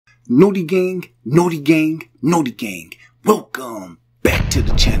Naughty gang, naughty gang, naughty gang. Welcome back to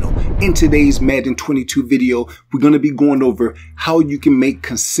the channel. In today's Madden 22 video, we're going to be going over how you can make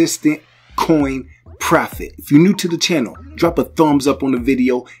consistent coin profit. If you're new to the channel, drop a thumbs up on the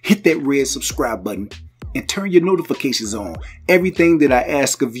video, hit that red subscribe button, and turn your notifications on. Everything that I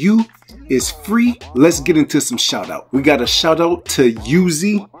ask of you is free. Let's get into some shout out. We got a shout out to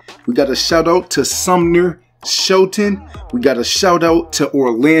Uzi. We got a shout out to Sumner Shelton. We got a shout out to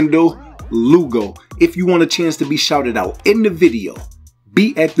Orlando Lugo. If you want a chance to be shouted out in the video,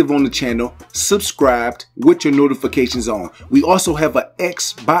 be active on the channel, subscribed with your notifications on. We also have an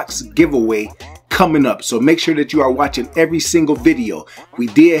Xbox giveaway coming up, so make sure that you are watching every single video. We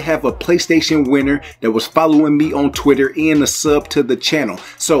did have a PlayStation winner that was following me on Twitter and a sub to the channel.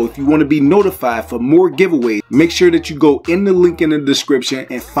 So if you want to be notified for more giveaways, make sure that you go in the link in the description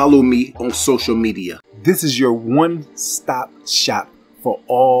and follow me on social media. This is your one-stop shop for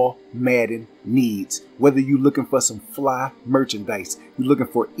all Madden needs. Whether you're looking for some fly merchandise, you're looking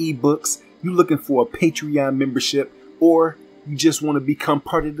for ebooks, you're looking for a Patreon membership, or you just want to become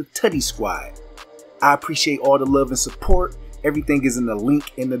part of the Tutty Squad. I appreciate all the love and support. Everything is in the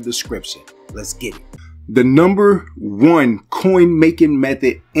link in the description. Let's get it. The number one coin making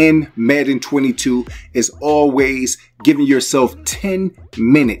method in Madden 22 is always giving yourself 10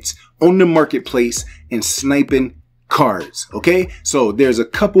 minutes on the marketplace and sniping cards. Okay, so there's a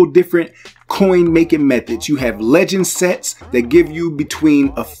couple different coin making methods. You have legend sets that give you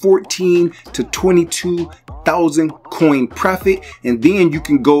between a 14 to 22,000 coin profit, and then you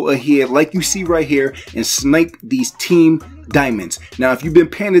can go ahead like you see right here and snipe these team diamonds. Now if you've been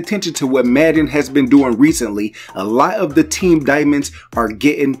paying attention to what Madden has been doing recently, a lot of the team diamonds are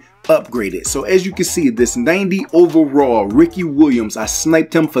getting upgraded. So as you can see, this 90 overall Ricky Williams, I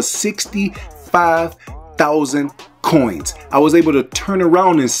sniped him for 65,000 coins. I was able to turn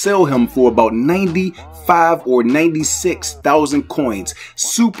around and sell him for about 95 or 96,000 coins.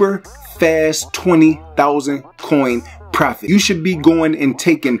 Super fast 20,000 coin profit. You should be going and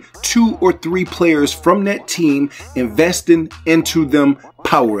taking 2 or 3 players from that team, investing into them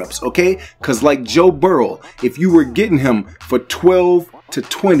power-ups, okay? Because like Joe Burrow, if you were getting him for 12 to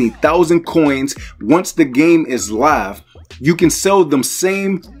 20,000 coins, once the game is live, you can sell them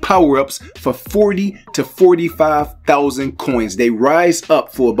same power-ups for 40 to 45,000 coins. They rise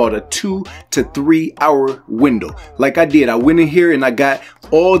up for about a 2 to 3 hour window. Like I did, I went in here and I got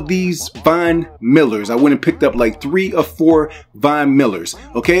all these Von Millers. I went and picked up like 3 or 4 Von Millers.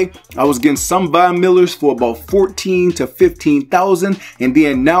 Okay, I was getting some Von Millers for about 14 to 15,000, and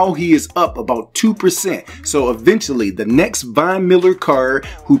then now he is up about 2%. So eventually the next Von Miller card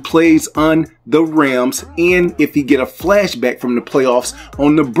who plays on the Rams, and if he get a flashback from the playoffs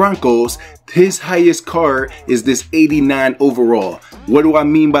on the Broncos, his highest card is this 89 overall. What do I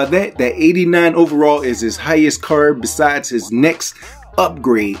mean by that? That 89 overall is his highest card besides his next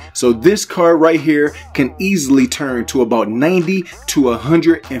upgrade. So this card right here can easily turn to about 90 to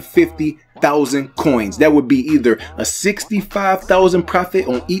 150,000 coins. That would be either a 65,000 profit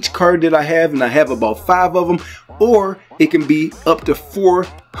on each card that I have, and I have about 5 of them, or it can be up to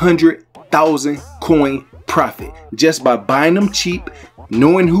 400,000 coin profit just by buying them cheap,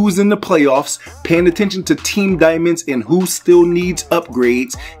 knowing who's in the playoffs, paying attention to team diamonds and who still needs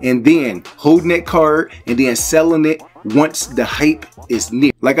upgrades, and then holding that card and then selling it once the hype is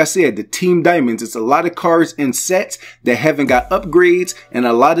near. Like I said, the team diamonds, it's a lot of cards and sets that haven't got upgrades, and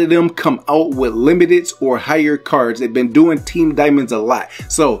a lot of them come out with limiteds or higher cards. They've been doing team diamonds a lot.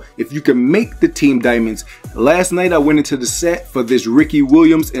 So if you can make the team diamonds, last night I went into the set for this Ricky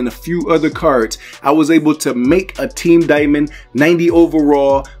Williams and a few other cards. I was able to make a team diamond 90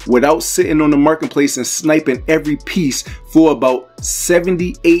 overall without sitting on the marketplace and sniping every piece for about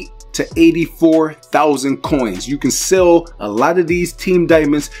 78 to 84,000 coins. You can sell a lot of these team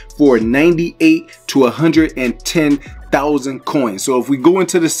diamonds for 98 to 110,000 coins. So if we go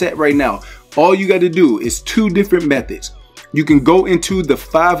into the set right now, all you got to do is 2 different methods. You can go into the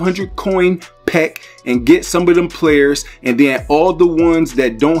 500 coin pack and get some of them players, and then all the ones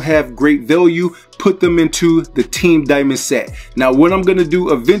that don't have great value, put them into the team diamond set. Now what I'm gonna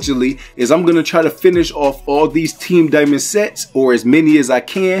do eventually is I'm gonna try to finish off all these team diamond sets, or as many as I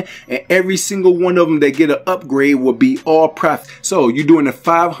can, and every single one of them that get an upgrade will be all profit. So you're doing a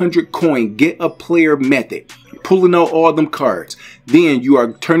 500 coin get a player method, pulling out all them cards, then you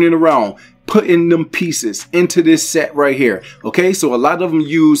are turning around, putting them pieces into this set right here. Okay, so a lot of them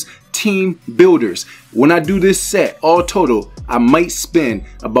use team builders. When I do this set, all total, I might spend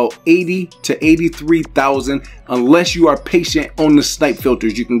about 80 to 83,000 unless you are patient on the snipe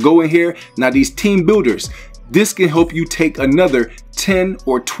filters. You can go in here. Now these team builders, this can help you take another 10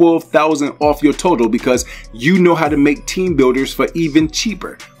 or 12,000 off your total because you know how to make team builders for even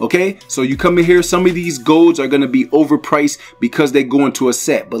cheaper. Okay, so you come in here, some of these golds are going to be overpriced because they go into a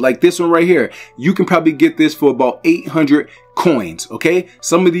set, but like this one right here, you can probably get this for about 800 coins. Okay,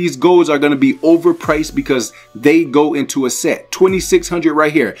 some of these golds are going to be overpriced because they go into a set. 2,600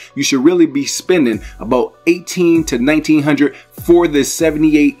 right here. You should really be spending about 18 to 1,900 for this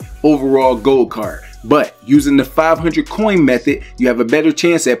 78 overall gold card. But using the 500 coin method, you have a better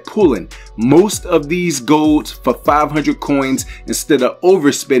chance at pulling most of these golds for 500 coins instead of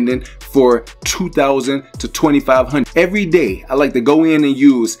overspending for 2,000 to 2,500. Every day, I like to go in and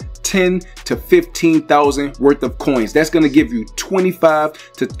use 10 to 15,000 worth of coins. That's going to give you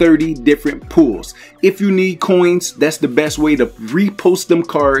 25 to 30 different pulls. If you need coins, that's the best way to repost them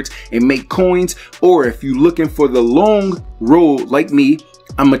cards and make coins. Or if you're looking for the long road like me,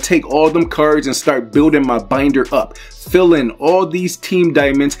 I'm gonna take all them cards and start building my binder up. Fill in all these team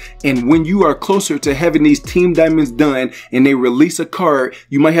diamonds, and when you are closer to having these team diamonds done and they release a card,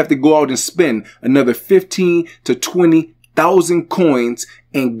 you might have to go out and spend another 15 to 20,000 coins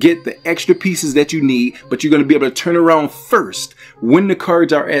and get the extra pieces that you need, but you're going to be able to turn around first when the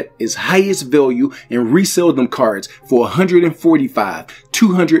cards are at its highest value and resell them cards for 145,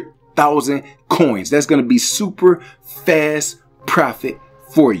 200,000 coins. That's going to be super fast profit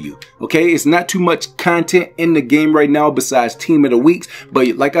for you. Okay, it's not too much content in the game right now besides Team of the Weeks, but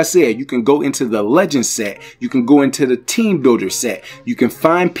like I said, you can go into the Legend set, you can go into the Team Builder set, you can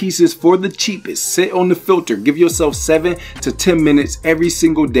find pieces for the cheapest. Sit on the filter, give yourself 7 to 10 minutes every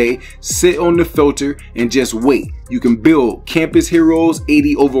single day, sit on the filter and just wait. You can build campus heroes,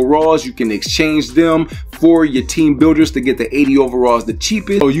 80 overalls. You can exchange them for your team builders to get the 80 overalls the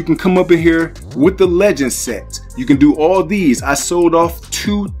cheapest. Or you can come up in here with the legend sets. You can do all these. I sold off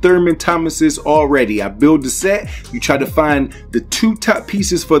 2 Thurman Thomases already. I build the set. You try to find the 2 top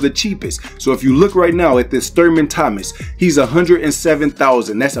pieces for the cheapest. So if you look right now at this Thurman Thomas, he's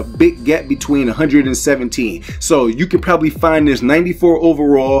 107,000. That's a big gap between 117. So you can probably find this 94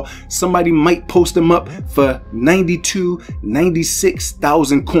 overall. Somebody might post them up for 92,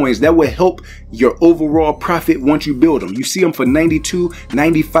 96,000 coins. That will help your overall profit once you build them. You see them for 92,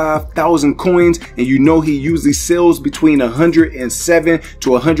 95,000 coins, and you know he usually sells between 107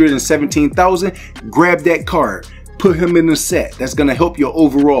 to 117,000. Grab that card, put him in the set. That's gonna help your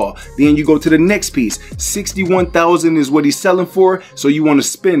overall. Then you go to the next piece. 61,000 is what he's selling for. So you want to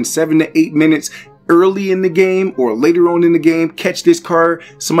spend 7 to 8 minutes early in the game or later on in the game, catch this card.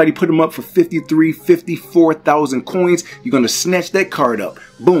 Somebody put them up for 53, 54,000 coins. You're going to snatch that card up.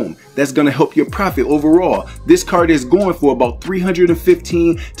 Boom. That's going to help your profit overall. This card is going for about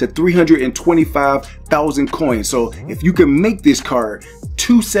 315 to 325,000 coins. So if you can make this card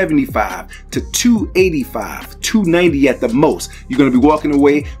 275 to 285, 290 at the most, you're going to be walking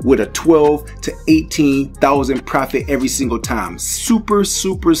away with a 12 to 18,000 profit every single time. Super,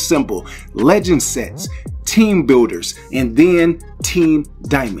 super simple. Legend sets, team builders, and then team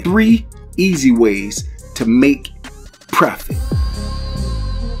diamond. 3 easy ways to make profit.